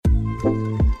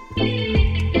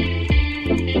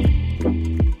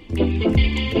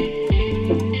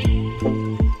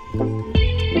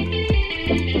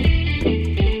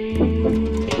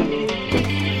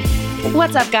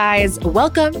What's up, guys?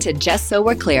 Welcome to Just So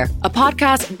We're Clear, a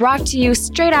podcast brought to you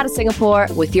straight out of Singapore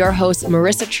with your hosts,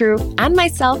 Marissa True and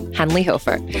myself, Hanley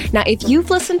Hofer. Now, if you've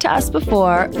listened to us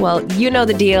before, well, you know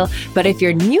the deal. But if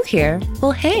you're new here,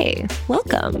 well, hey,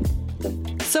 welcome.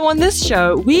 So on this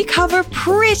show, we cover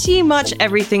pretty much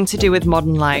everything to do with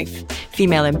modern life.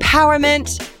 Female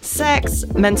empowerment, sex,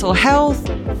 mental health,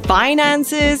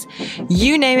 finances,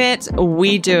 you name it,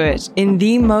 we do it in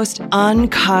the most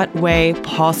uncut way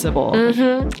possible.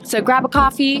 So grab a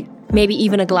coffee, maybe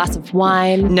even a glass of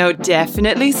wine. No,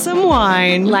 definitely some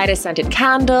wine. Light a scented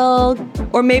candle.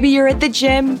 Or maybe you're at the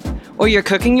gym, or you're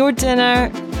cooking your dinner.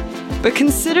 But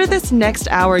consider this next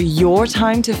hour your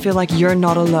time to feel like you're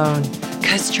not alone.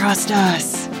 'Cause trust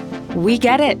us, We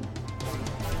get it.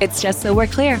 It's Just So We're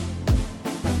Clear.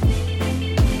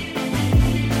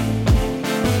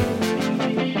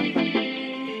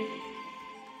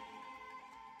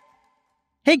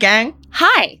 Hey gang.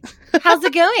 Hi. How's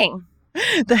it going?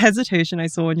 The hesitation I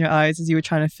saw in your eyes as you were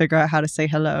trying to figure out how to say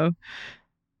hello.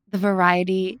 The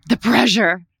variety, the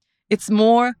pressure. It's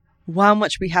more how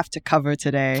much we have to cover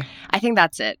today. I think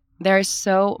that's it. There's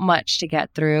so much to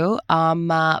get through.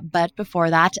 But before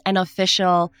that, an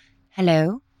official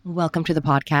hello. Welcome to the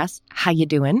podcast. How you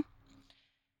doing?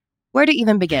 Where to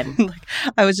even begin?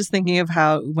 I was just thinking of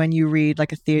how when you read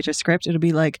like a theater script, it'll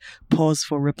be like pause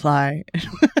for reply.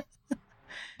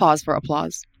 Pause for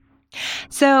applause.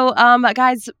 So,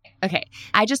 guys, okay.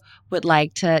 I just would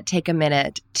like to take a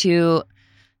minute to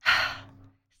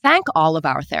thank all of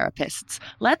our therapists.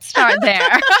 Let's start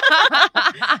there.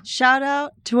 Shout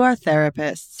out to our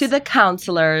therapists. To the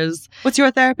counselors. What's your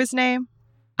therapist's name?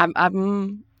 Am I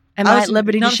at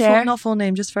liberty to share? Not full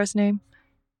name, just first name.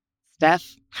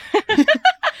 Steph.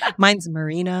 Mine's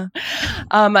Marina.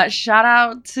 Shout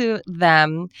out to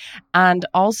them. And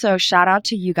also shout out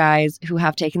to you guys who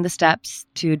have taken the steps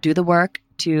to do the work,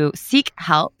 to seek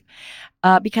help.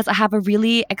 Because I have a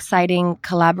really exciting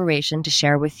collaboration to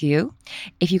share with you.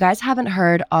 If you guys haven't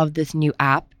heard of this new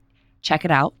app, check it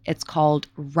out. It's called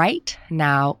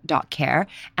WriteNow.care.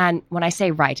 And when I say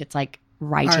write, it's like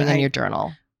writing in your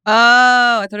journal.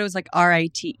 Oh, I thought it was like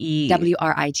RITE.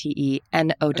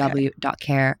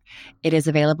 WRITENOW.care. It is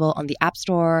available on the App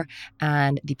Store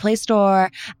and the Play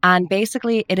Store. And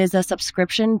basically, it is a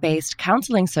subscription-based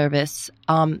counseling service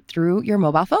through your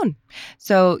mobile phone.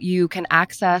 So you can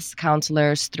access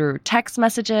counselors through text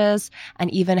messages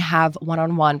and even have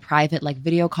one-on-one private like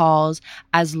video calls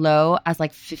as low as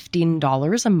like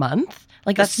 $15 a month.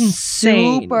 Like that's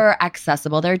insane. Super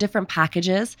accessible. There are different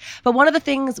packages. But one of the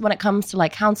things when it comes to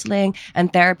like counseling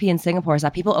and therapy in Singapore is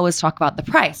that people always talk about the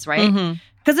price, right? Mm-hmm.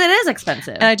 Because it is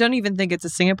expensive. And I don't even think it's a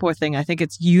Singapore thing. I think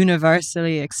it's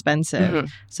universally expensive. Mm-hmm.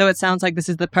 So it sounds like this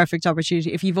is the perfect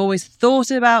opportunity. If you've always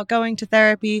thought about going to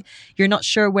therapy, you're not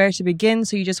sure where to begin,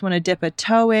 so you just want to dip a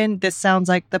toe in, this sounds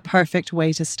like the perfect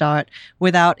way to start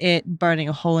without it burning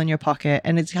a hole in your pocket.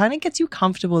 And it kind of gets you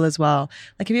comfortable as well.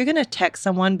 Like if you're going to text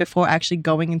someone before actually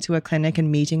going into a clinic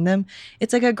and meeting them,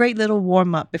 it's like a great little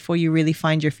warm up before you really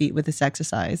find your feet with this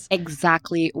exercise.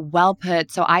 Exactly. Well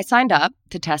put. So I signed up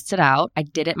to test it out. I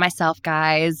did it myself,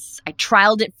 guys. I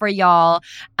trialed it for y'all.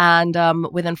 And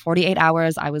within 48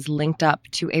 hours, I was linked up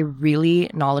to a really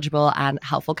knowledgeable and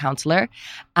helpful counselor.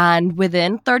 And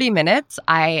within 30 minutes,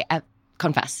 I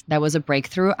confess there was a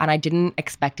breakthrough, and I didn't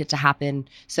expect it to happen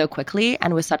so quickly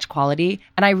and with such quality.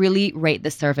 And I really rate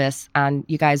this service. And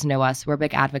you guys know us. We're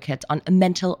big advocates on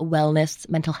mental wellness,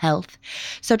 mental health.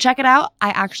 So check it out.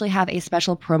 I actually have a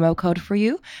special promo code for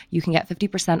you. You can get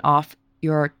 50% off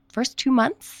your first 2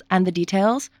 months, and the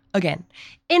details, again,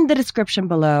 in the description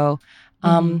below.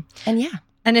 And yeah.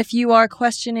 And if you are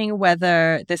questioning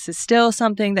whether this is still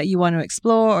something that you want to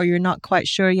explore or you're not quite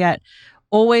sure yet,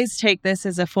 always take this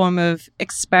as a form of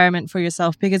experiment for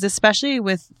yourself, because especially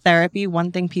with therapy, one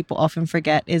thing people often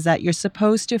forget is that you're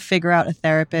supposed to figure out a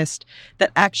therapist that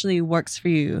actually works for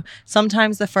you.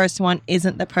 Sometimes the first one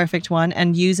isn't the perfect one,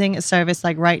 and using a service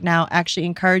like Right Now actually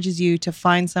encourages you to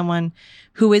find someone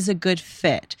who is a good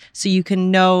fit, so you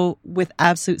can know with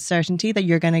absolute certainty that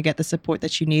you're going to get the support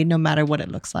that you need no matter what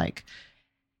it looks like.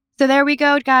 So there we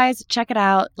go, guys. Check it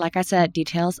out. Like I said,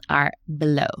 details are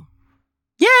below.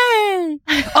 Yay!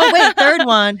 Oh, wait, third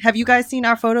one. Have you guys seen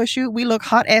our photo shoot? We look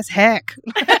hot as heck.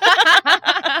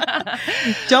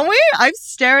 Don't we? I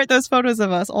stare at those photos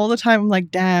of us all the time. I'm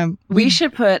like, damn. We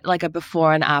should put like a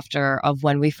before and after of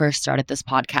when we first started this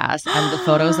podcast and the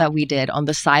photos that we did on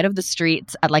the side of the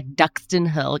streets at like Duxton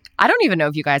Hill. I don't even know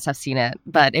if you guys have seen it,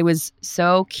 but it was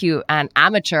so cute and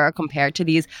amateur compared to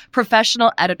these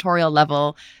professional editorial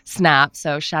level snaps.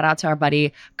 So shout out to our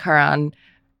buddy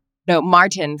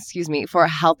Martin, for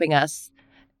helping us.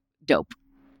 Dope.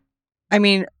 I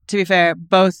mean, to be fair,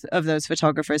 both of those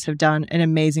photographers have done an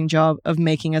amazing job of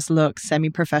making us look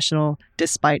semi-professional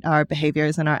despite our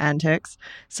behaviors and our antics.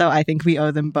 So I think we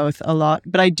owe them both a lot.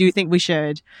 But I do think we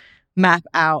should map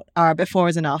out our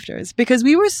befores and afters because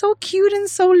we were so cute and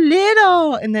so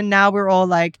little. And then now we're all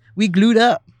like, we glued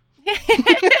up.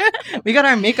 We got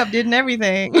our makeup did and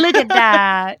everything. Look at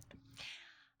that.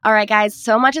 All right, guys,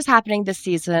 so much is happening this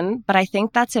season, but I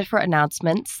think that's it for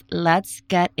announcements. Let's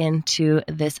get into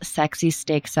this sexy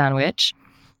steak sandwich.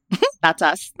 That's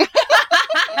us.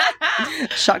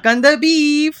 Shotgun the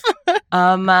beef.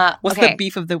 What's okay. the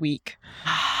beef of the week?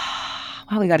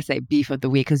 Well, we got to say beef of the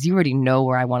week because you already know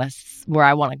where I want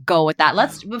to go with that.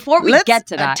 Let's get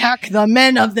to that. Attack the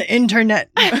men of the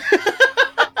internet.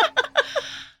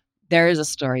 There is a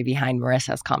story behind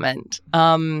Marissa's comment.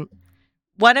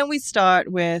 Why don't we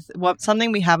start with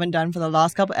something we haven't done for the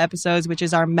last couple episodes, which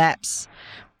is our MEPS,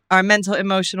 our mental,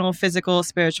 emotional, physical,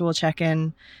 spiritual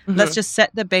check-in. Mm-hmm. Let's just set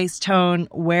the base tone.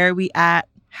 Where are we at?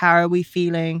 How are we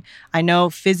feeling? I know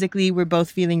physically we're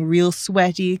both feeling real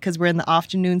sweaty because we're in the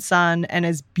afternoon sun, and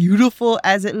as beautiful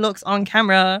as it looks on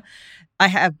camera, I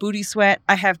have booty sweat.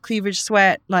 I have cleavage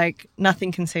sweat. Like,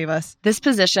 nothing can save us. This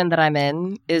position that I'm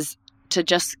in is to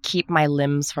just keep my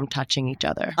limbs from touching each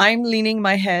other. I'm leaning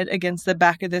my head against the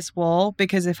back of this wall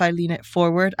because if I lean it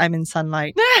forward, I'm in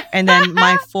sunlight. And then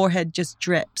my forehead just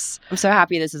drips. I'm so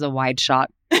happy this is a wide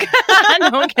shot. No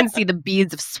one can see the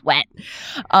beads of sweat.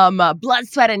 Blood,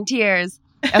 sweat, and tears.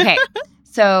 Okay,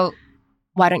 so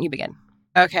why don't you begin?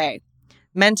 Okay.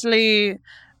 Mentally,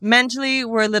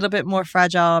 we're a little bit more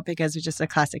fragile because it's just a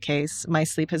classic case. My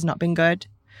sleep has not been good.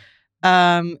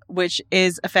 Which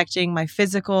is affecting my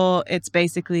physical. It's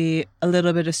basically a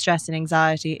little bit of stress and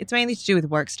anxiety. It's mainly to do with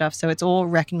work stuff, so it's all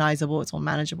recognizable. It's all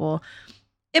manageable.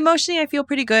 Emotionally, I feel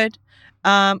pretty good.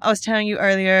 I was telling you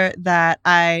earlier that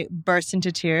I burst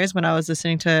into tears when I was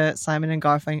listening to Simon and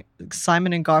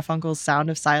Garfunkel's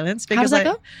 "Sound of Silence." How does that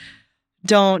go?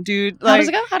 Don't, dude. How does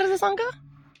it go? How does the song go?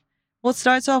 Well, it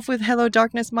starts off with "Hello,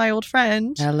 darkness, my old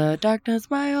friend." Hello, darkness,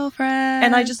 my old friend.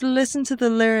 And I just listened to the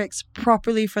lyrics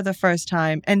properly for the first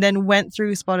time and then went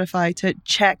through Spotify to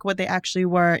check what they actually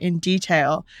were in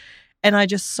detail. And I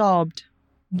just sobbed.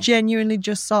 Genuinely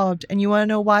just sobbed. And you want to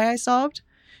know why I sobbed?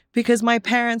 Because my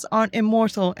parents aren't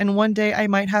immortal and one day I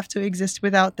might have to exist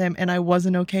without them, and I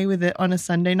wasn't okay with it on a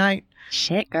Sunday night.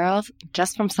 Shit, girls.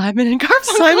 Just from Simon and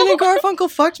Garfunkel. Simon and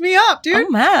Garfunkel fucked me up, dude. Oh,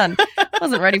 man.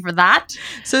 Wasn't ready for that.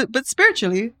 So, but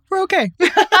spiritually, we're okay.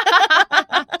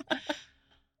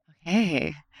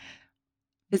 Okay.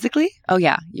 Physically? Oh,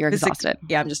 yeah. You're exhausted.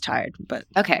 Yeah, I'm just tired. But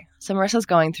okay. So Marissa's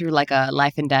going through like a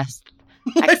life and death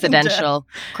existential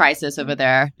crisis over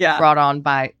there. Yeah. Brought on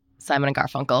by Simon and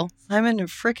Garfunkel. Simon and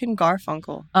frickin'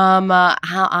 Garfunkel.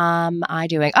 How am I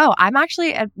doing? Oh, I'm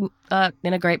actually in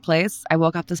a great place. I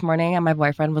woke up this morning and my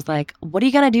boyfriend was like, "What are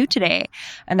you gonna do today?"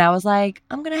 And I was like,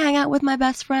 "I'm gonna hang out with my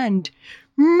best friend."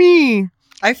 Me.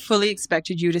 I fully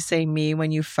expected you to say me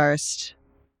when you first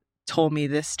told me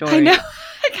this story. I know.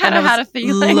 I kind of had a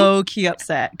feeling. Low key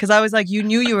upset because I was like, you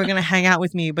knew you were gonna hang out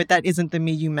with me, but that isn't the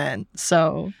me you meant.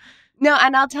 So no,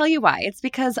 and I'll tell you why. It's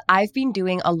because I've been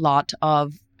doing a lot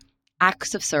of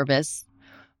acts of service,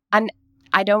 and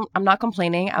I'm not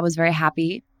complaining. I was very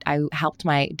happy. I helped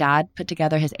my dad put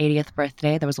together his 80th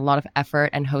birthday. There was a lot of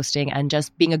effort and hosting and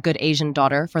just being a good Asian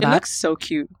daughter for that. It looks so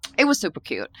cute. It was super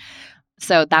cute.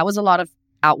 So that was a lot of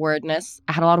outwardness.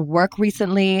 I had a lot of work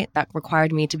recently that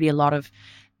required me to be a lot of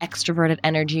extroverted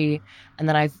energy, and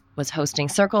then I was hosting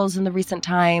circles in the recent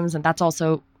times, and that's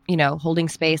also, holding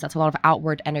space. That's a lot of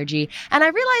outward energy. And I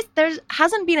realized there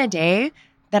hasn't been a day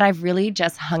that I've really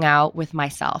just hung out with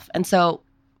myself. And so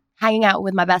hanging out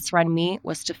with my best friend, me,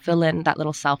 was to fill in that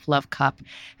little self-love cup.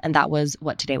 And that was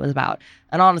what today was about.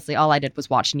 And honestly, all I did was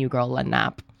watch New Girl and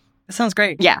nap. That sounds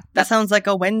great. Yeah. That sounds like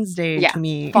a Wednesday to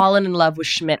me. Fallen in love with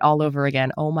Schmidt all over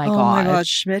again. Oh my God. Oh my God.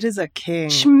 Schmidt is a king.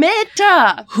 Schmidt!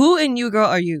 Who in New Girl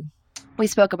are you? We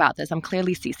spoke about this. I'm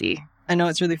clearly Cece. I know,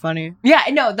 it's really funny. Yeah,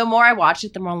 no, the more I watch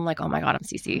it, the more I'm like, oh my God, I'm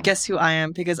Cece. Guess who I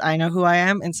am? Because I know who I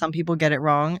am, and some people get it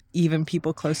wrong, even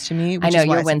people close to me. I know,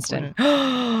 you're Winston.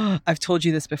 I've told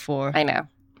you this before. I know.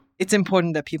 It's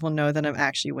important that people know that I'm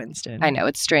actually Winston. I know,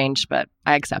 it's strange, but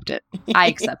I accept it. I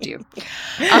accept you.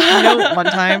 One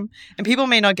time, and people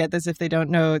may not get this if they don't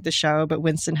know the show, but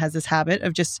Winston has this habit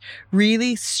of just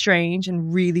really strange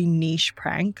and really niche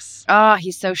pranks. Oh,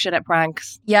 he's so shit at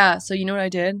pranks. Yeah, so you know what I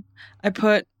did? I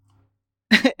put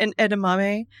an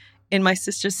edamame in my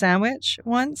sister's sandwich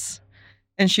once,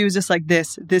 and she was just like,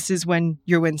 this is when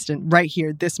you're Winston, right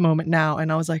here, this moment now.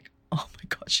 And I was like, oh my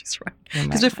God, she's right.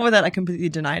 Because before that I completely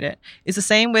denied it. It's the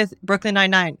same with Brooklyn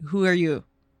Nine-Nine. Who are you?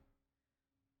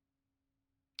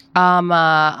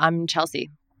 I'm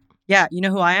Chelsea. Yeah, you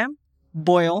know who I am?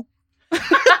 Boyle.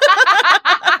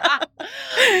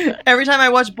 Every time I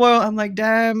watch Boyle, I'm like,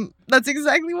 damn, that's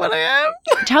exactly what I am.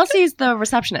 Chelsea's the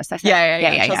receptionist, I said.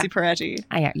 Yeah. Chelsea Peretti.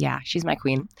 Yeah, she's my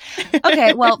queen.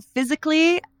 Okay, well,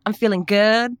 physically, I'm feeling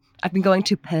good. I've been going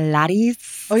to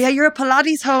Pilates. Oh, yeah, you're a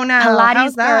Pilates hoe now. Pilates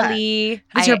How's that? girly.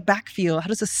 How does your back feel? How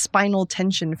does the spinal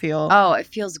tension feel? Oh, it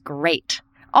feels great.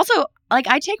 Also, like,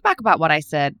 I take back about what I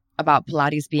said about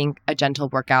Pilates being a gentle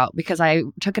workout because I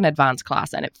took an advanced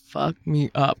class and it fucked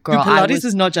me up, girl. Pilates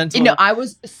is not gentle. I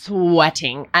was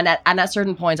sweating, and at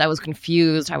certain points I was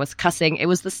confused. I was cussing. It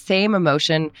was the same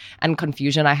emotion and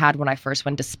confusion I had when I first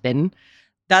went to spin.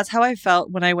 That's how I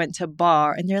felt when I went to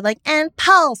bar and they're like, and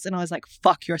pulse. And I was like,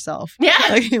 fuck yourself. Yeah.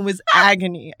 Like, it was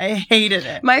agony. I hated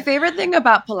it. My favorite thing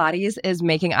about Pilates is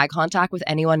making eye contact with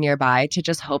anyone nearby to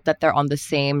just hope that they're on the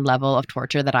same level of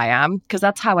torture that I am, because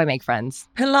that's how I make friends.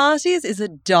 Pilates is a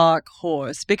dark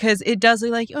horse because it does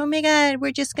look like, oh my God,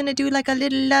 we're just going to do like a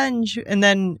little lunge. And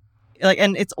then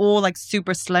and it's all like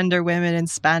super slender women in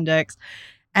spandex.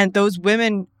 And those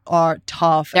women are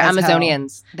tough. They're as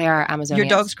Amazonians. hell. They are Amazonians. Your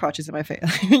dog's crotch is in my face.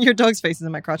 Your dog's face is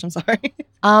in my crotch. I'm sorry.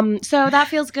 So that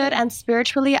feels good. And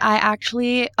spiritually,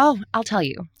 I'll tell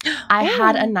you. I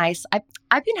had a nice,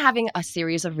 I've been having a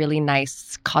series of really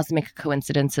nice cosmic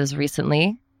coincidences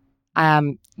recently.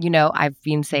 I've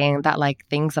been saying that like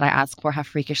things that I ask for have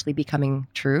freakishly becoming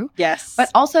true. Yes. But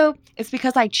also it's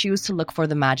because I choose to look for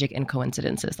the magic in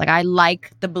coincidences. Like I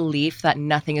like the belief that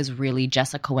nothing is really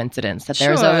just a coincidence, that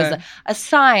there's always a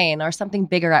sign or something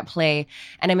bigger at play.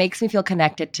 And it makes me feel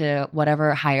connected to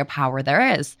whatever higher power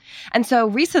there is. And so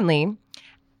recently,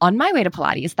 on my way to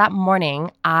Pilates, that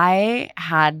morning, I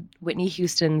had Whitney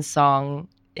Houston's song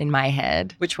in my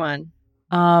head. Which one?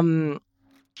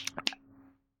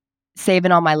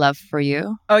 Saving All My Love for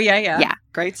You. Oh, yeah. Yeah.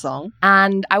 Great song.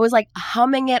 And I was like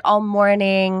humming it all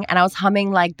morning, and I was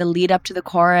humming like the lead up to the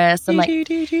chorus and like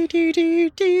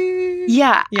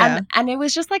yeah. And it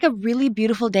was just like a really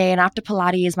beautiful day. And after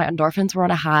Pilates, my endorphins were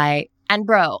on a high. And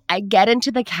bro, I get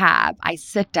into the cab, I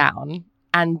sit down,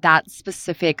 and that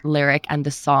specific lyric and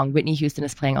the song Whitney Houston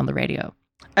is playing on the radio.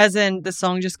 As in the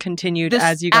song just continued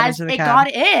as you got into the cab. As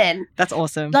it got in. That's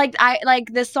awesome. Like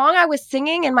the song I was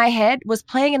singing in my head was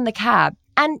playing in the cab.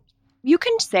 And you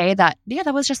can say that, yeah,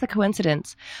 that was just a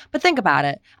coincidence. But think about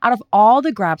it. Out of all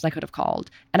the grabs I could have called,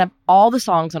 and of all the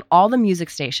songs on all the music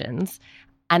stations,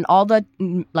 and all the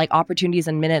like opportunities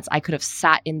and minutes I could have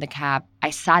sat in the cab, I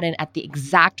sat in at the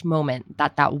exact moment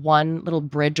that one little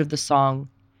bridge of the song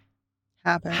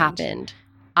happened.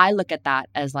 I look at that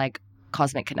as like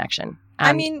cosmic connection.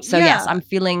 Yes, I'm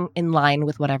feeling in line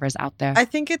with whatever's out there. I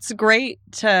think it's great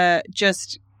to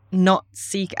just not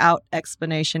seek out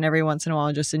explanation every once in a while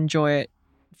and just enjoy it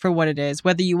for what it is.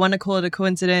 Whether you want to call it a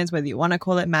coincidence, whether you want to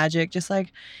call it magic, just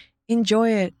like enjoy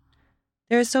it.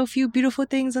 There are so few beautiful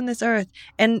things on this earth.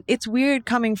 And it's weird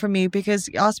coming from me because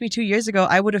you asked me 2 years ago,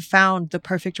 I would have found the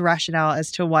perfect rationale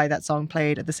as to why that song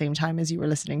played at the same time as you were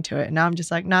listening to it. And now I'm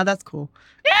just like, nah, that's cool.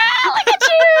 Yeah, look at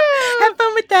you. Have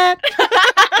fun with that.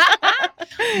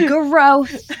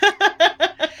 Growth.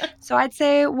 So I'd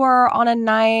say we're on a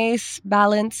nice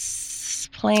balance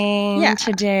plane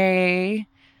today.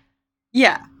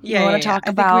 Yeah. You want to talk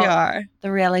about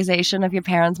the realization of your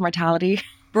parents' mortality?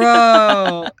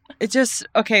 Bro,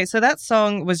 so that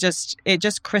song was it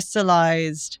just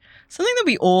crystallized something that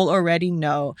we all already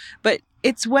know. But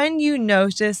it's when you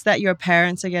notice that your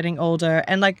parents are getting older.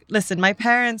 And like, listen, my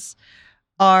parents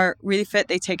are really fit.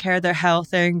 They take care of their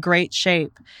health. They're in great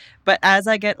shape. But as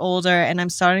I get older and I'm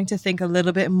starting to think a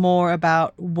little bit more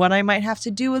about what I might have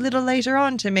to do a little later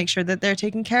on to make sure that they're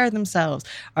taking care of themselves.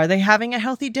 Are they having a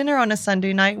healthy dinner on a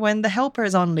Sunday night when the helper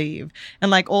is on leave? And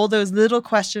like all those little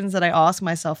questions that I ask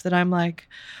myself that I'm like,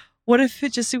 what if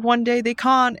it just one day they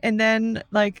can't? And then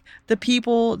like the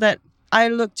people that I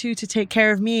look to take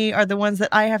care of me are the ones that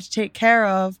I have to take care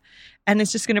of. And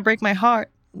it's just going to break my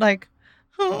heart. Like,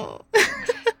 oh.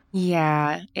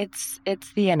 Yeah, it's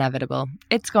the inevitable.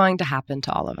 It's going to happen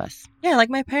to all of us. Yeah, like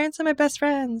my parents are my best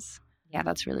friends. Yeah,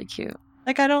 that's really cute.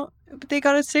 Like but they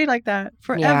gotta stay like that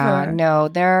forever. Yeah, no,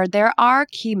 there are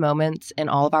key moments in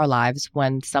all of our lives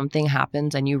when something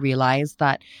happens and you realize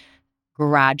that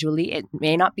gradually, it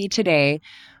may not be today,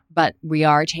 but we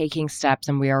are taking steps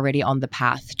and we are already on the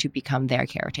path to become their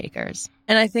caretakers.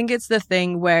 And I think it's the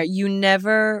thing where you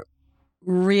never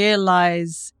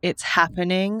realize it's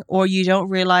happening, or you don't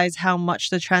realize how much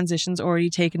the transition's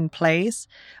already taken place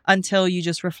until you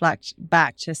just reflect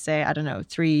back to, say, I don't know,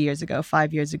 3 years ago,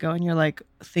 5 years ago, and you're like,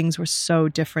 things were so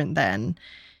different then.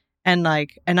 And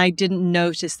I didn't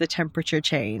notice the temperature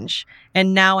change.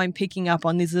 And now I'm picking up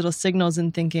on these little signals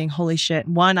and thinking, holy shit,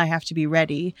 one, I have to be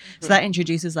ready. So that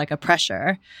introduces like a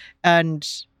pressure. And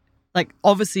like,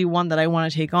 obviously one that I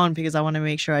want to take on because I want to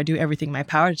make sure I do everything in my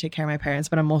power to take care of my parents.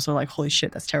 But I'm also like, holy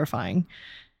shit, that's terrifying.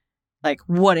 Like,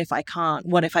 what if I can't?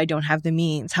 What if I don't have the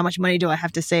means? How much money do I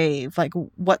have to save? Like,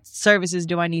 what services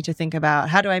do I need to think about?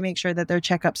 How do I make sure that their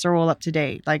checkups are all up to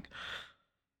date? Like,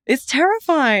 it's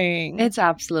terrifying. It's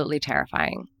absolutely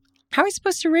terrifying. How are you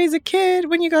supposed to raise a kid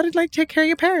when you got to like take care of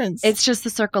your parents? It's just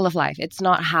the circle of life. It's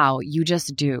not how. You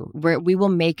just do. We will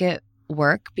make it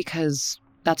work because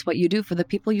that's what you do for the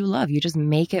people you love. You just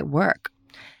make it work.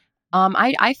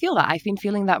 I feel that. I've been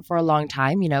feeling that for a long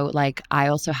time. You know, like I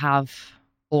also have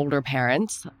older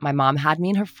parents. My mom had me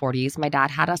in her 40s. My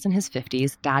dad had us in his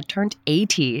 50s. Dad turned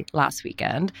 80 last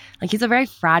weekend. Like he's a very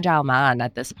fragile man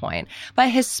at this point. But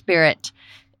his spirit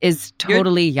is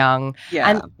totally young. Yeah.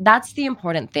 And that's the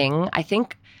important thing. I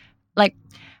think like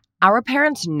our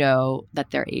parents know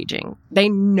that they're aging. They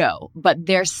know, but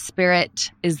their spirit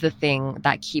is the thing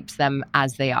that keeps them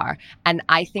as they are. And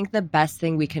I think the best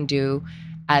thing we can do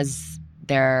as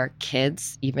their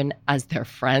kids, even as their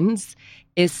friends,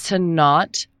 is to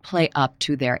not play up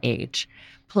to their age.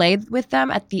 Play with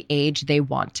them at the age they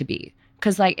want to be.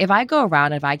 Because like if I go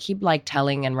around, if I keep like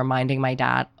telling and reminding my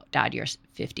dad, you're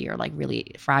 50 or like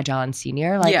really fragile and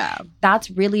senior, like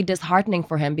that's really disheartening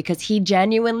for him because he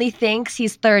genuinely thinks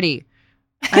he's 30.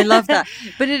 I love that.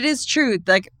 But it is true.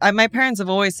 Like my parents have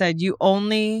always said, you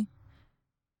only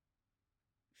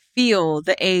feel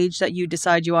the age that you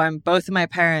decide you are. And both of my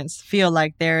parents feel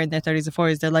like they're in their 30s or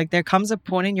 40s. They're like, there comes a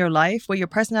point in your life where your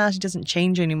personality doesn't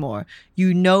change anymore.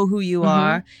 You know who you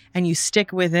are and you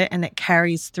stick with it and it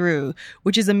carries through,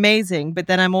 which is amazing. But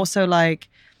then I'm also like,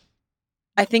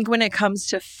 I think when it comes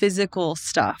to physical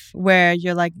stuff where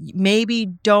you're like, maybe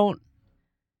don't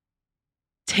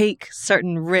take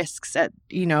certain risks at,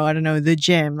 you know, I don't know, the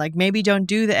gym. Like maybe don't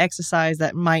do the exercise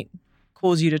that might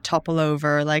cause you to topple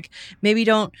over. Like maybe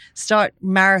don't start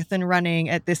marathon running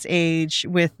at this age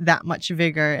with that much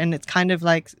vigor. And it's kind of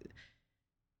like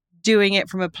doing it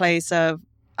from a place of,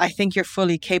 I think you're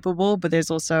fully capable, but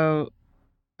there's also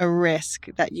a risk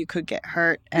that you could get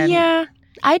hurt. And yeah.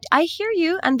 I hear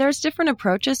you. And there's different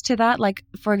approaches to that. Like,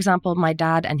 for example, my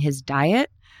dad and his diet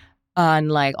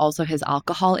and like also his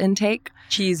alcohol intake.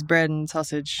 Cheese, bread, and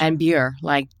sausage. And beer.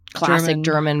 Like classic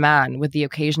German man with the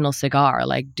occasional cigar.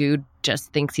 Like dude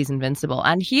just thinks he's invincible.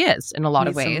 And he is in a lot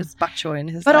of ways. Bok choy in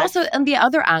his but life. Also in the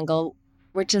other angle,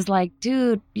 which is like,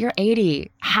 dude, you're 80.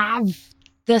 Have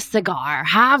the cigar,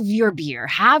 have your beer,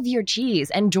 have your cheese,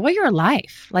 enjoy your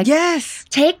life. Like, yes,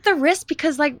 take the risk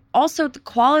because like also the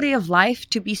quality of life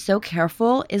to be so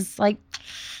careful is like,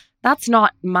 that's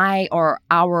not my or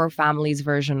our family's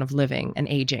version of living and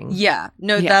aging. Yeah,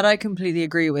 no, that I completely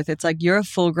agree with. It's like you're a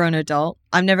full grown adult.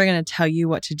 I'm never going to tell you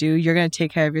what to do. You're going to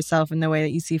take care of yourself in the way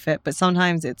that you see fit. But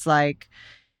sometimes it's like,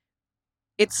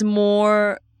 it's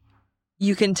more,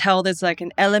 you can tell there's like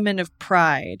an element of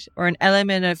pride or an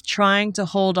element of trying to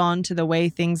hold on to the way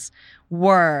things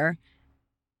were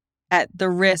at the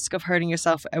risk of hurting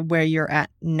yourself at where you're at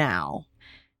now.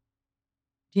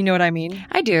 Do you know what I mean?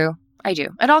 I do.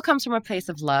 It all comes from a place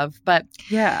of love. But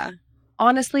yeah,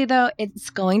 honestly, though, it's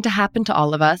going to happen to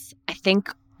all of us. I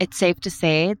think it's safe to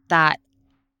say that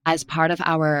as part of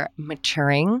our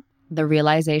maturing, the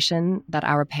realization that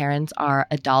our parents are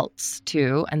adults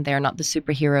too, and they're not the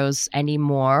superheroes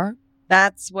anymore.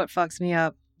 That's what fucks me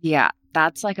up. Yeah,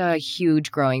 that's like a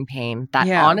huge growing pain that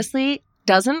honestly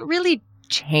doesn't really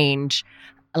change.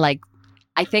 Like,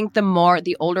 I think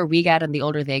the older we get and the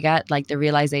older they get, like the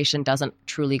realization doesn't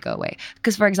truly go away.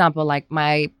 Because, for example, like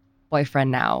my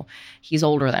boyfriend now, he's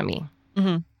older than me.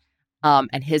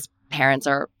 And his parents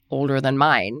are older than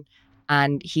mine.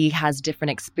 And he has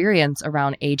different experience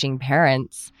around aging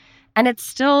parents. And there's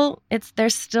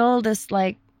still this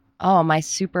like, oh, my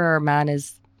Superman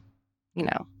is, you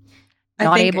know,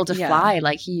 not able to fly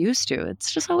like he used to.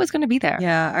 It's just always going to be there.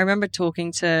 Yeah, I remember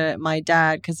talking to my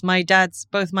dad because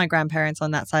both my grandparents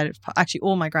on that side, actually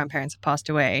all my grandparents have passed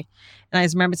away. And I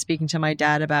just remember speaking to my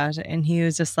dad about it. And he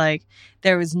was just like,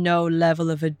 there is no level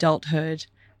of adulthood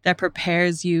that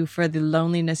prepares you for the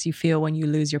loneliness you feel when you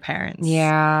lose your parents.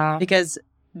 Yeah. Because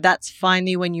that's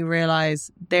finally when you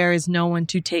realize there is no one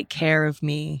to take care of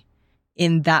me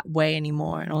in that way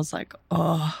anymore. And I was like,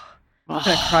 oh, I'm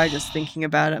going to cry just thinking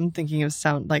about it. I'm thinking of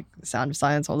Sound of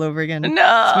Silence all over again. No.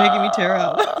 It's making me tear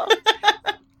up.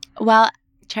 Well,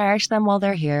 cherish them while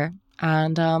they're here.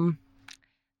 And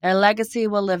their legacy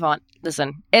will live on.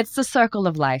 Listen, it's the circle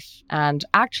of life. And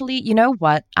actually, you know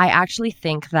what? I actually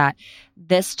think that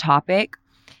this topic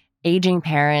aging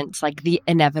parents, like the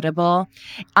inevitable.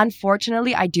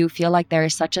 Unfortunately, I do feel like there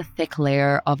is such a thick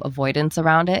layer of avoidance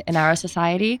around it in our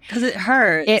society. Because it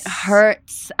hurts. It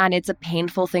hurts, and it's a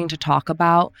painful thing to talk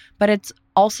about, but it's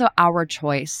also our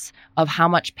choice of how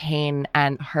much pain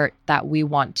and hurt that we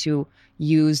want to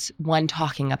use when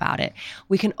talking about it.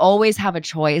 We can always have a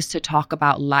choice to talk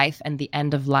about life and the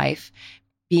end of life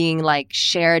being like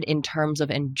shared in terms of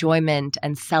enjoyment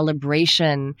and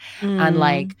celebration and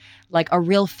like a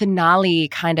real finale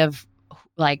kind of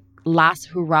like last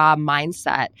hurrah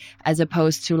mindset, as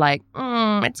opposed to like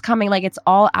it's coming. Like, it's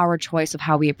all our choice of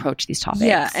how we approach these topics.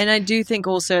 Yeah, and I do think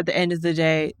also at the end of the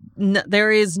day,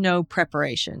 there is no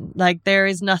preparation. Like, there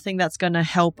is nothing that's going to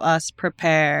help us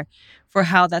prepare for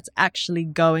how that's actually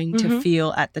going to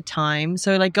feel at the time.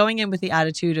 So like going in with the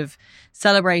attitude of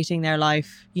celebrating their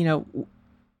life, you know,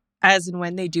 as and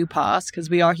when they do pass, because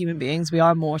we are human beings, we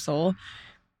are mortal,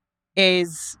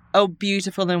 is a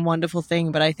beautiful and wonderful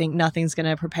thing. But I think nothing's going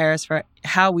to prepare us for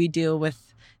how we deal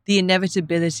with the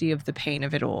inevitability of the pain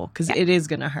of it all, because it is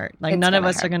going to hurt. Like, none of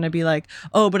us are going to be like,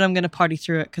 oh, but I'm going to party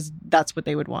through it, because that's what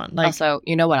they would want. Like, also,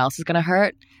 you know what else is going to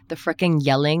hurt? The freaking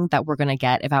yelling that we're going to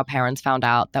get if our parents found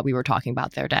out that we were talking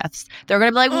about their deaths. They're going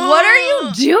to be like, what are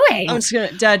you doing? I'm just going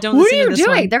to, Dad, don't what listen are to you this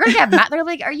doing? one. They're going to get mad. They're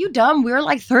like, are you dumb? We're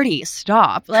like 30.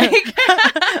 Stop. Like,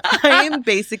 I am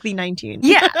basically 19.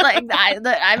 Yeah, like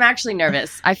I'm actually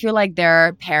nervous. I feel like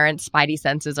their parents' spidey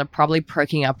senses are probably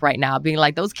perking up right now, being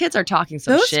like, those kids are talking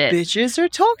some those shit. Bitches are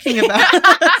talking about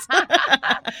us.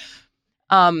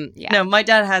 Yeah. No, my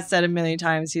dad has said a million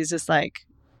times, he's just like,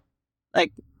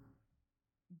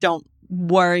 don't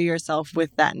worry yourself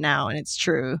with that now. And it's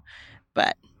true.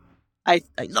 But I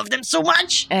love them so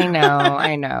much.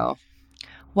 I know.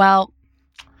 Well,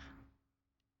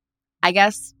 I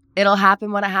guess it'll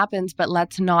happen when it happens, but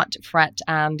let's not fret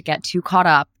and get too caught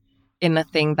up in the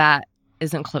thing that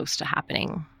isn't close to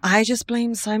happening. I just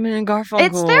blame Simon and Garfunkel.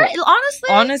 It's there,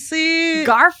 honestly.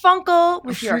 Garfunkel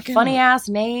with your freaking funny ass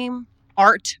name.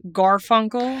 Art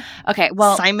Garfunkel. Okay,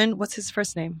 well, Simon, what's his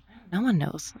first name? No one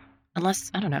knows.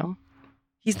 Unless, I don't know.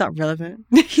 He's not relevant.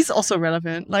 He's also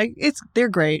relevant. Like, they're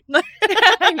great.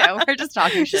 I know, we're just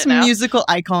talking shit just now. musical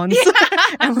icons.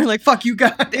 And we're like, fuck you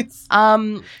guys.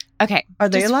 Okay. Are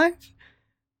they alive?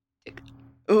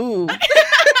 Ooh.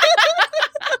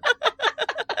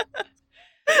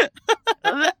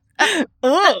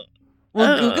 Oh.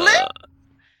 We'll Google it.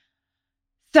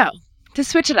 So, to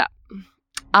switch it up.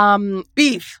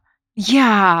 Beef.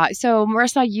 Yeah. So,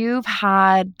 Marissa, you've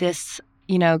had this,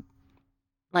 you know,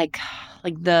 like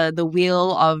the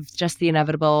wheel of just the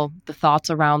inevitable, the thoughts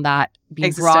around that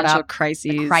being brought up,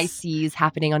 crises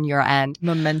happening on your end.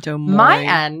 Memento mori. My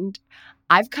end,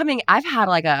 I've had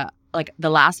like the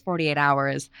last 48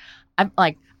 hours.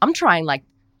 I'm trying like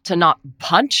to not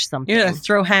punch something. You're gonna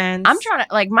throw hands. I'm trying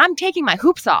to I'm taking my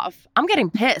hoops off. I'm getting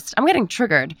pissed. I'm getting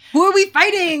triggered. Who are we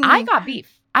fighting? I got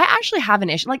beef. I actually have an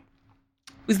issue. Like,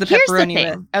 who's the here's pepperoni the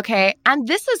thing, with? okay? And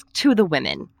this is to the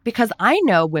women, because I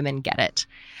know women get it.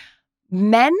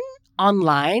 Men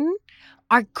online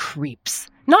are creeps.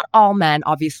 Not all men,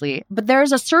 obviously, but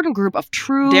there's a certain group of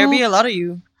true There be a lot of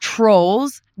you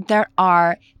trolls that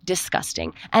are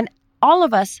disgusting. And all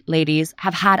of us ladies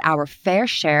have had our fair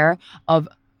share of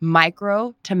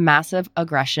micro to massive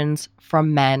aggressions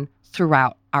from men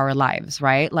throughout our lives,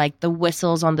 right? Like the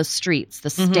whistles on the streets, the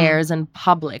stares in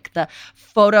public, the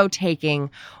photo taking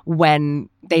when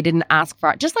they didn't ask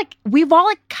for it. Just like we've all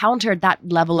encountered that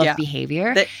level of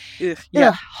behavior.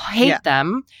 Hate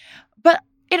them. But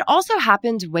it also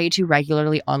happens way too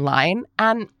regularly online.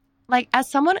 And like, as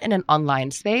someone in an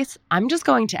online space, I'm just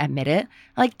going to admit it.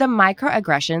 Like, the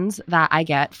microaggressions that I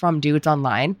get from dudes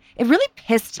online, it really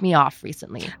pissed me off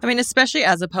recently. I mean, especially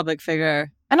as a public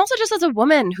figure. And also just as a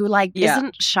woman who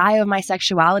isn't shy of my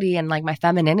sexuality and like my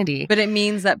femininity. But it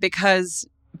means that because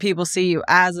people see you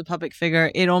as a public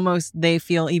figure, they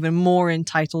feel even more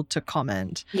entitled to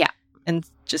comment. Yeah. And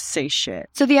just say shit.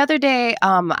 So the other day,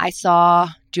 I saw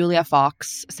Julia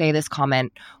Fox say this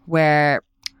comment where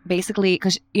basically,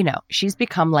 because, you know, she's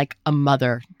become like a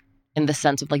mother in the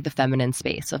sense of like the feminine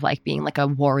space of like being like a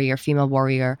warrior, female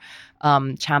warrior,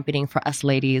 championing for us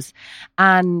ladies.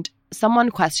 And someone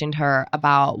questioned her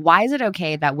about why is it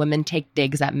okay that women take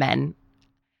digs at men?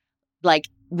 Like,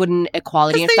 wouldn't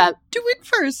equality and do it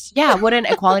first? Yeah,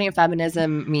 wouldn't equality and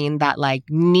feminism mean that like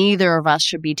neither of us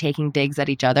should be taking digs at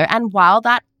each other? And while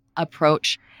that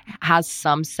approach has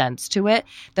some sense to it,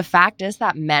 the fact is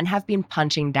that men have been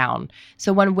punching down.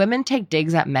 So when women take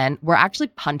digs at men, we're actually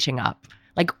punching up.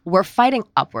 Like, we're fighting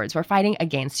upwards. We're fighting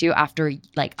against you after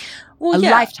like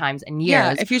lifetimes and years.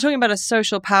 Yeah, if you're talking about a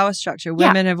social power structure,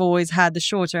 women have always had the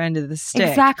shorter end of the stick.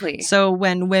 Exactly. So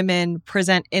when women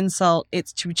present insult,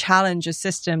 it's to challenge a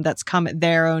system that's come at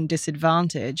their own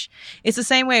disadvantage. It's the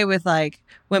same way with like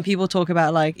when people talk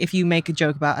about like if you make a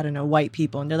joke about, I don't know, white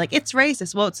people and they're like, it's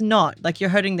racist. Well, it's not. Like, you're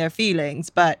hurting their feelings,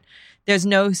 but there's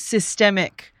no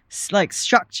systemic like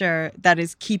structure that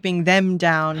is keeping them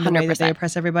down in the way that they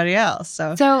oppress everybody else.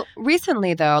 So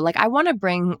recently though, like, I want to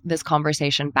bring this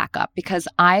conversation back up because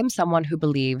I'm someone who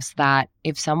believes that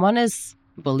if someone is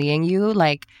bullying you,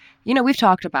 like, you know, we've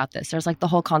talked about this. There's like the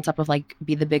whole concept of like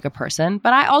be the bigger person,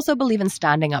 but I also believe in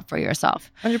standing up for yourself.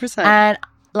 100%. And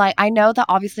like, I know that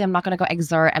obviously I'm not going to go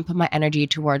exert and put my energy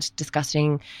towards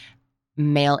discussing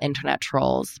male internet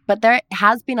trolls, but there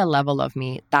has been a level of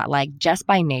me that like just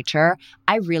by nature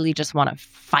I really just want to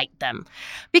fight them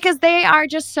because they are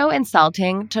just so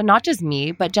insulting to not just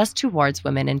me but just towards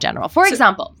women in general. For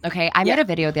example, okay, I made a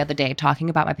video the other day talking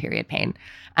about my period pain,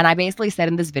 and I basically said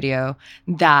in this video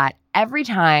that every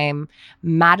time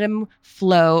Madam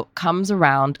Flo comes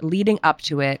around leading up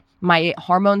to it, my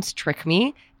hormones trick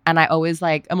me. And I always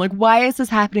like, I'm like, why is this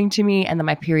happening to me? And then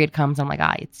my period comes. I'm like,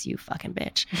 it's you fucking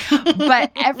bitch.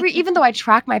 But even though I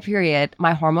track my period,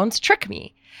 my hormones trick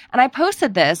me. And I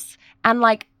posted this and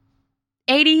like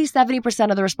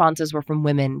 80-70% of the responses were from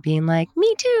women being like,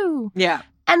 me too. Yeah.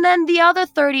 And then the other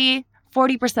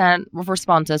 30-40% of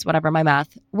responses, whatever my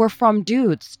math, were from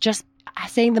dudes just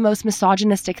saying the most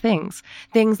misogynistic things.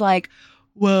 Things like,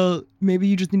 well, maybe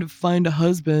you just need to find a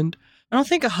husband. I don't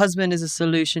think a husband is a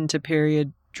solution to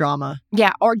period drama.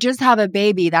 Yeah, or just have a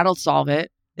baby. That'll solve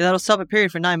it. Yeah, that'll stop a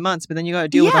period for 9 months, but then you got to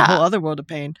deal with a whole other world of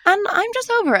pain. And I'm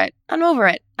just over it. I'm over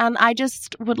it. And I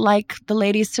just would like the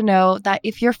ladies to know that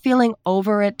if you're feeling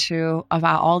over it too,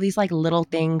 about all these like little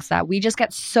things that we just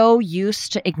get so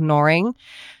used to ignoring,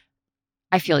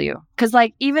 I feel you. Because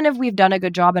like, even if we've done a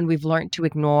good job and we've learned to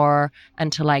ignore and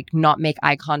to like not make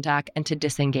eye contact and to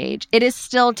disengage, it is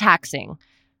still taxing.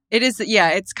 It is, yeah.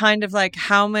 It's kind of like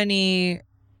how many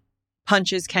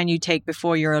punches can you take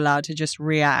before you're allowed to just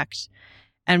react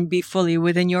and be fully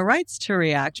within your rights to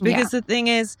react? Because the thing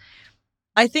is,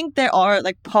 I think there are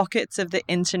like pockets of the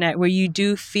internet where you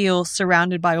do feel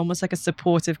surrounded by almost like a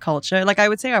supportive culture. Like I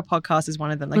would say our podcast is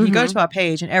one of them. Like you go to our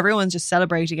page and everyone's just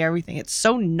celebrating everything. It's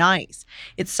so nice.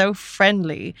 It's so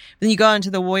friendly. Then you go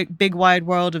into the big wide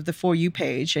world of the For You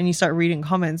page and you start reading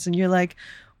comments and you're like,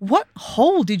 what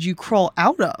hole did you crawl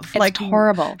out of? It's like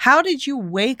horrible. How did you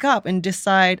wake up and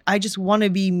decide, I just want to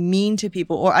be mean to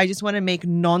people, or I just want to make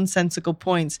nonsensical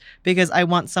points because I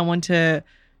want someone to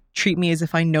treat me as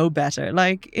if I know better?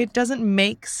 Like, it doesn't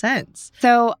make sense.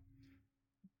 So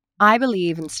I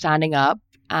believe in standing up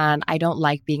and I don't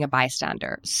like being a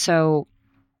bystander. So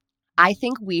I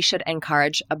think we should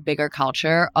encourage a bigger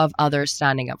culture of others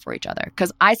standing up for each other,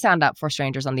 because I stand up for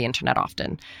strangers on the internet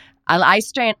often. I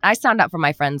stand up for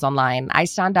my friends online. I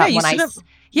stand up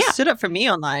you stood up for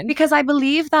me online. Because I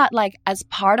believe that like as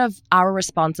part of our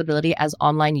responsibility as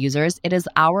online users, it is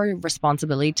our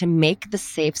responsibility to make the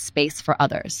safe space for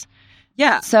others.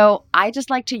 Yeah. So I just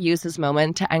like to use this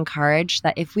moment to encourage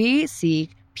that if we see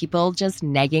people just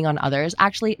negging on others,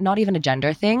 actually not even a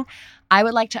gender thing, I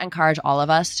would like to encourage all of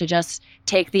us to just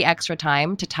take the extra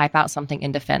time to type out something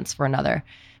in defense for another,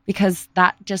 because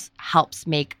that just helps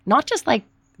make not just like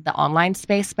the online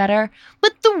space better,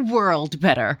 but the world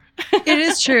better. It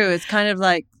is true. It's kind of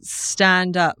like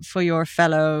stand up for your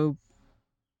fellow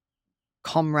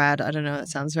comrade. I don't know. It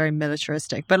sounds very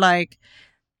militaristic, but like,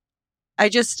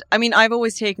 I've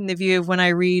always taken the view of when I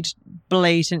read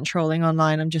blatant trolling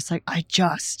online, I'm just like, I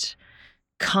just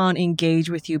can't engage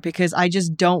with you because I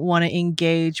just don't want to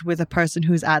engage with a person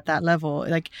who's at that level.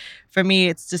 Like for me,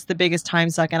 it's just the biggest time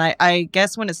suck. And I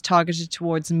guess when it's targeted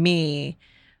towards me,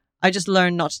 I just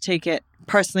learned not to take it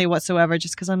personally whatsoever,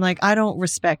 just because I'm like, I don't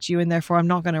respect you, and therefore I'm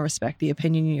not going to respect the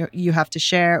opinion you have to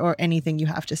share or anything you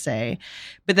have to say.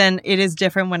 But then it is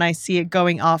different when I see it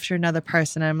going after another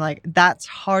person. I'm like, that's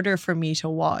harder for me to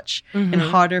watch and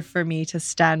harder for me to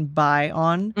stand by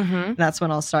on. And that's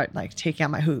when I'll start like taking out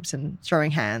my hoops and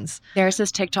throwing hands. There's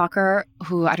this TikToker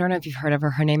who, I don't know if you've heard of her.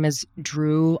 Her name is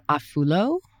Drew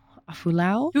Afulao.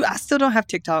 Dude, I still don't have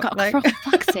TikTok. For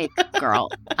fuck's sake, girl.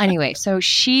 Anyway, so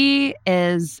she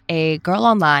is a girl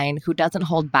online who doesn't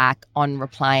hold back on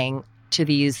replying to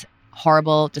these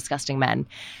horrible, disgusting men.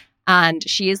 And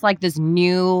she is like this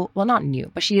new, well, not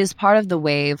new, but she is part of the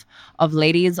wave of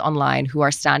ladies online who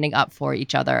are standing up for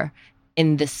each other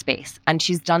in this space. And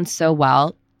she's done so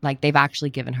well. Like they've actually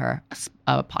given her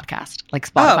a podcast.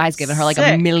 Like Spotify's given her like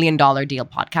 $1 million deal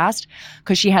podcast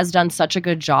because she has done such a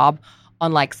good job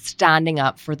on like standing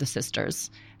up for the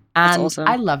sisters. That's And awesome.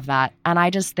 I love that. And I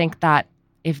just think that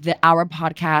if our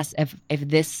podcast, if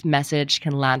this message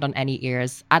can land on any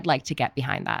ears, I'd like to get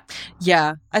behind that.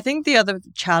 Yeah. I think the other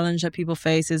challenge that people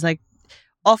face is like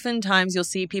oftentimes you'll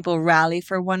see people rally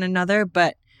for one another,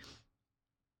 but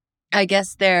I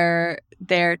guess their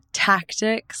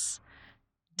tactics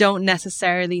don't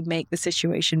necessarily make the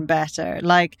situation better.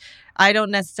 Like, I don't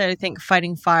necessarily think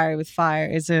fighting fire with fire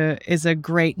is a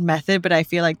great method, but I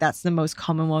feel like that's the most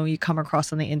common one you come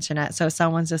across on the internet. So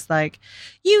someone's just like,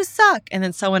 you suck. And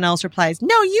then someone else replies,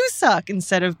 no, you suck.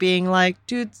 Instead of being like,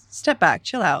 dude, step back,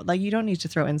 chill out. Like, you don't need to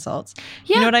throw insults.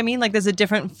 Yeah. You know what I mean? Like, there's a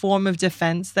different form of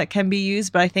defense that can be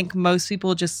used. But I think most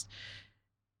people just,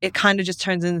 it kind of just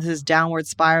turns into this downward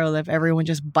spiral of everyone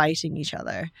just biting each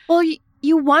other. Well,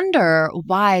 you wonder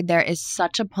why there is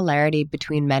such a polarity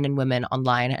between men and women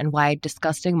online and why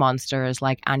disgusting monsters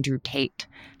like Andrew Tate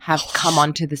have come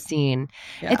onto the scene.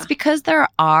 Yeah. It's because there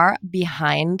are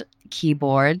behind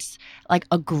keyboards like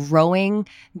a growing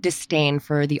disdain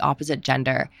for the opposite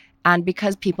gender. And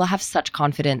because people have such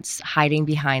confidence hiding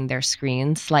behind their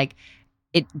screens, like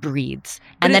it breeds.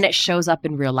 And then it shows up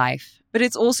in real life. But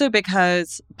it's also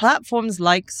because platforms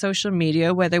like social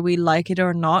media, whether we like it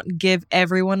or not, give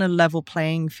everyone a level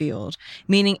playing field,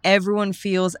 meaning everyone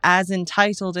feels as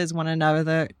entitled as one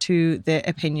another to the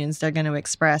opinions they're going to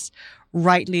express,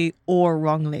 rightly or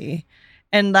wrongly.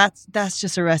 And that's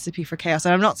just a recipe for chaos.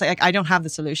 And I'm not saying, like, I don't have the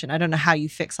solution. I don't know how you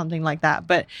fix something like that.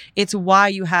 But it's why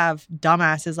you have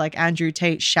dumbasses like Andrew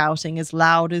Tate shouting as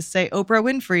loud as, say, Oprah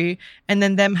Winfrey, and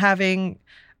then them having,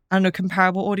 I don't know,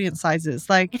 comparable audience sizes.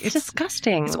 Like, It's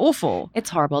disgusting. It's awful. It's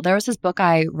horrible. There was this book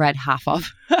I read half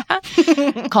of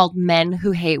called Men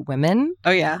Who Hate Women.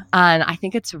 Oh, yeah. And I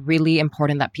think it's really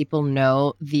important that people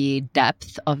know the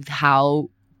depth of how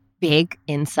big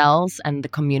incels and the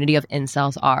community of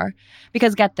incels are.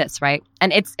 Because get this, right?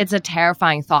 And it's a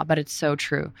terrifying thought, but it's so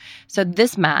true. So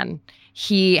this man,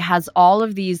 he has all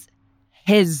of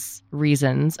his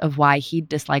reasons of why he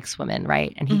dislikes women,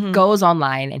 right? And he goes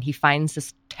online and he finds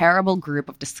this terrible group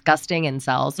of disgusting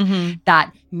incels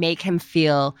that make him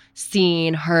feel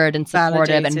seen, heard, and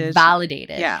supportive and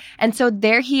validated. Yeah. And so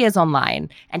there he is online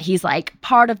and he's like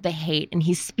part of the hate and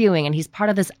he's spewing and he's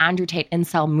part of this Andrew Tate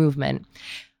incel movement.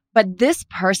 But this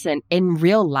person in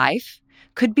real life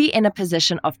could be in a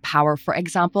position of power, for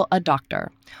example, a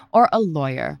doctor or a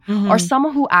lawyer or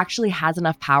someone who actually has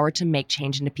enough power to make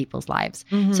change into people's lives.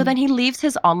 So then he leaves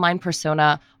his online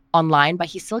persona online, but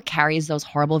he still carries those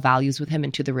horrible values with him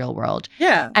into the real world.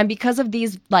 Yeah. And because of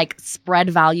these like spread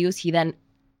values, he then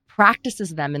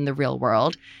practices them in the real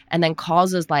world and then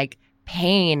causes like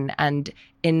pain and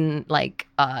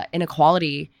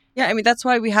inequality. Yeah, I mean, that's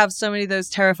why we have so many of those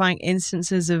terrifying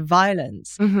instances of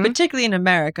violence, particularly in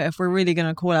America, if we're really going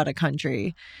to call out a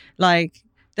country. Like,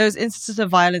 those instances of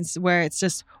violence where it's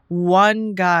just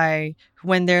one guy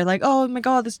when they're like, oh my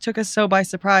God, this took us so by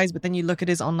surprise. But then you look at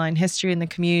his online history and the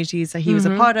communities that he was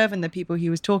a part of and the people he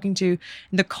was talking to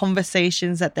and the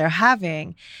conversations that they're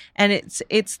having. And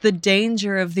it's the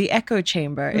danger of the echo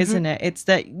chamber, isn't it? It's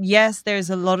that, yes, there's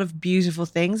a lot of beautiful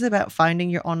things about finding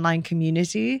your online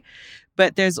community,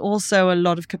 but there's also a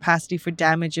lot of capacity for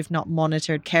damage if not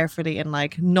monitored carefully and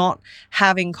like not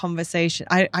having conversation.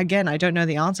 I don't know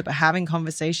the answer, but having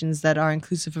conversations that are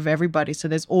inclusive of everybody. So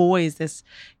there's always this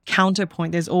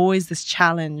counterpoint. There's always this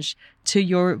challenge to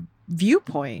your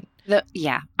viewpoint.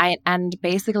 And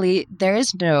basically there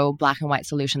is no black and white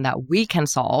solution that we can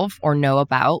solve or know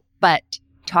about, but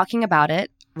talking about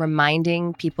it,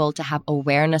 reminding people to have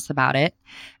awareness about it,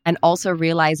 and also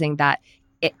realizing that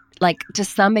like to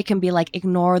some, it can be like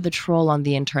ignore the troll on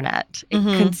the internet.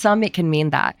 It can mean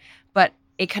that. But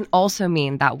it can also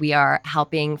mean that we are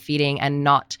helping, feeding, and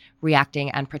not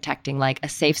reacting and protecting like a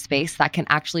safe space that can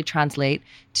actually translate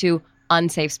to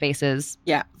unsafe spaces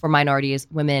for minorities,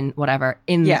 women, whatever,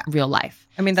 in real life.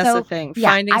 I mean, that's the thing.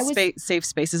 Finding safe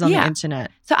spaces on the internet.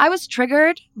 So I was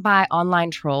triggered by online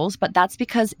trolls, but that's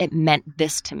because it meant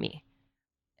this to me.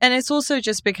 And it's also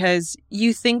just because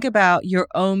you think about your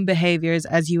own behaviors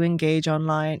as you engage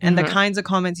online and the kinds of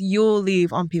comments you'll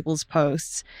leave on people's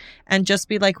posts and just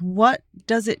be like, what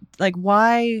does it, like,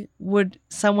 why would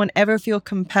someone ever feel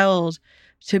compelled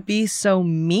to be so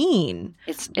mean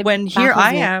when here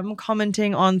I am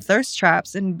commenting on thirst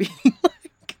traps and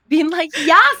being like,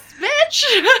 yes, bitch.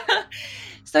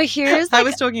 So here's I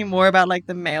was talking more about like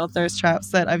the male thirst traps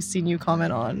that I've seen you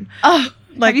comment on. Oh,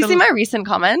 like, have you seen my recent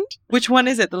comment? Which one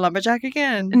is it? The lumberjack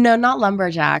again? No, not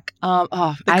lumberjack.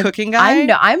 The cooking guy?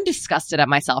 I'm disgusted at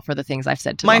myself for the things I've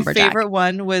said to lumberjack. My favorite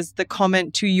one was the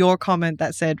comment to your comment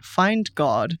that said, find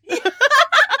God.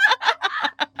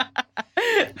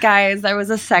 Guys, there was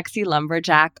a sexy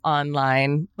lumberjack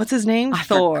online. What's his name? I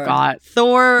Thor. forgot.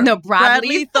 Thor. No,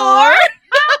 Bradley Thor.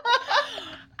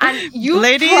 And you've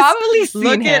Ladies, probably seen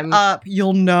look him. it up.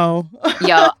 You'll know.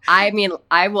 Yo, I mean,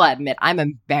 I will admit, I'm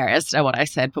embarrassed at what I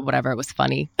said, but whatever, it was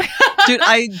funny. Dude,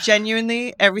 I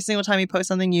genuinely, every single time he posts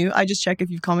something new, I just check if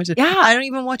you've commented. Yeah. I don't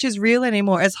even watch his reel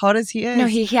anymore, as hot as he is. No,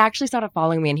 he actually started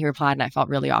following me and he replied and I felt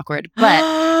really awkward.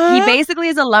 But he basically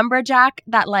is a lumberjack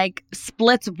that like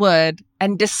splits wood,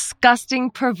 and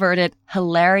disgusting, perverted,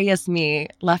 hilarious me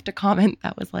left a comment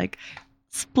that was like,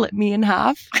 split me in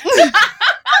half.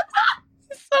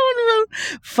 Someone wrote,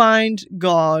 find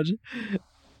God.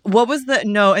 What was the,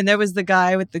 no, and there was the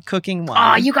guy with the cooking one.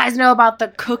 Oh, you guys know about the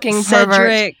cooking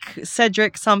pervert.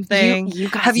 Cedric something. You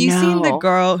guys Have you seen the know.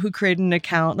 girl who created an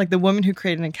account, like the woman who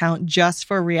created an account just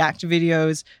for react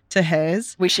videos to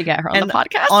his? We should get her on And the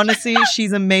podcast. Honestly,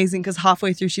 she's amazing because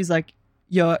halfway through, she's like,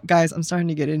 yo, guys, I'm starting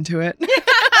to get into it.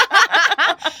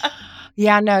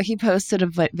 Yeah, no, he posted a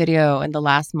video in the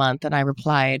last month and I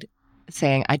replied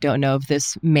saying, I don't know if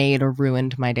this made or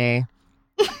ruined my day.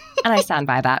 And I stand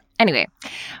by that. Anyway,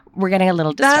 we're getting a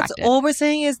little distracted. That's all we're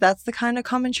saying is that's the kind of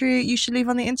commentary you should leave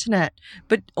on the internet.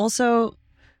 But also,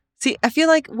 see, I feel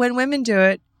like when women do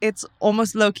it, it's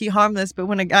almost low-key harmless. But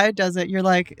when a guy does it, you're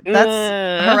like,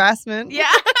 that's harassment. Yeah,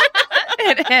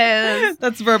 it is.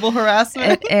 That's verbal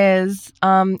harassment. It is.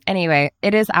 Anyway,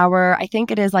 I think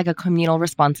it is like a communal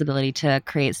responsibility to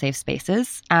create safe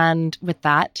spaces. And with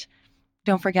that,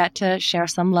 don't forget to share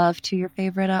some love to your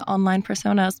favorite online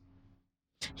personas.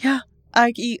 Yeah,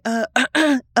 i.e.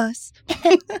 us.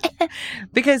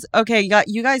 Because, okay,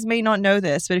 you guys may not know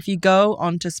this, but if you go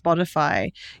onto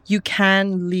Spotify, you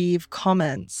can leave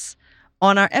comments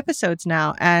on our episodes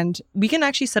now, and we can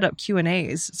actually set up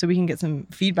Q&As so we can get some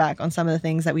feedback on some of the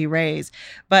things that we raise.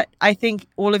 But I think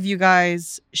all of you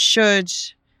guys should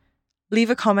leave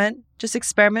a comment. Just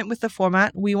experiment with the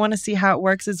format. We want to see how it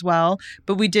works as well.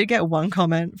 But we did get one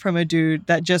comment from a dude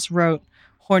that just wrote,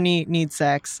 horny, need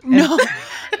sex. And No.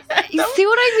 You see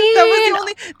what I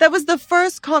mean? That was the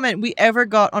first comment we ever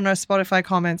got on our Spotify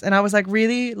comments. And I was like,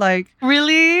 really? Like,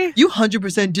 Really? you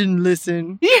 100% didn't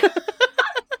listen.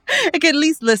 Like, at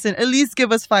least listen. At least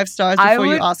give us 5 stars before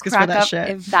you ask us for that shit.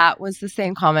 If that was the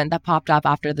same comment that popped up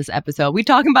after this episode. We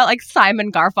talking about like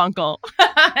Simon Garfunkel.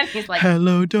 And he's like,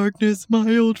 hello, darkness,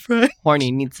 my old friend.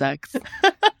 horny, need sex.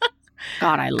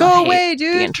 God, I love Go hate away,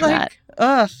 dude. the internet. Like,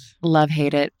 ugh. Love,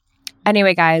 hate it.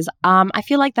 Anyway, guys, I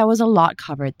feel like that was a lot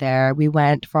covered there. We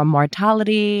went from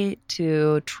mortality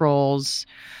to trolls,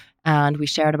 and we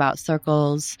shared about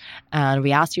circles, and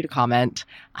we asked you to comment.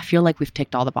 I feel like we've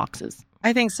ticked all the boxes.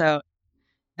 I think so.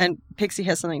 And Pixie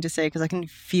has something to say because I can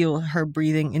feel her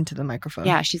breathing into the microphone.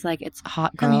 Yeah, she's like, it's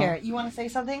hot, girl. Come here. You want to say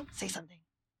something? Say something.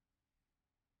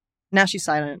 Now she's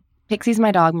silent. Pixie's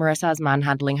my dog. Marissa is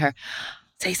manhandling her.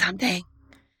 Say something.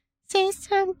 Say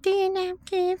something, I'm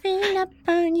giving up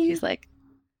on you. She's like,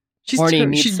 She's horny,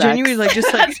 needs she's sex. genuinely like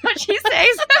just like That's what she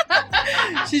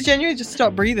says. she's genuinely just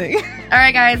stopped breathing. All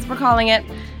right, guys, we're calling it.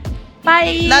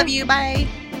 Bye. Love you. Bye.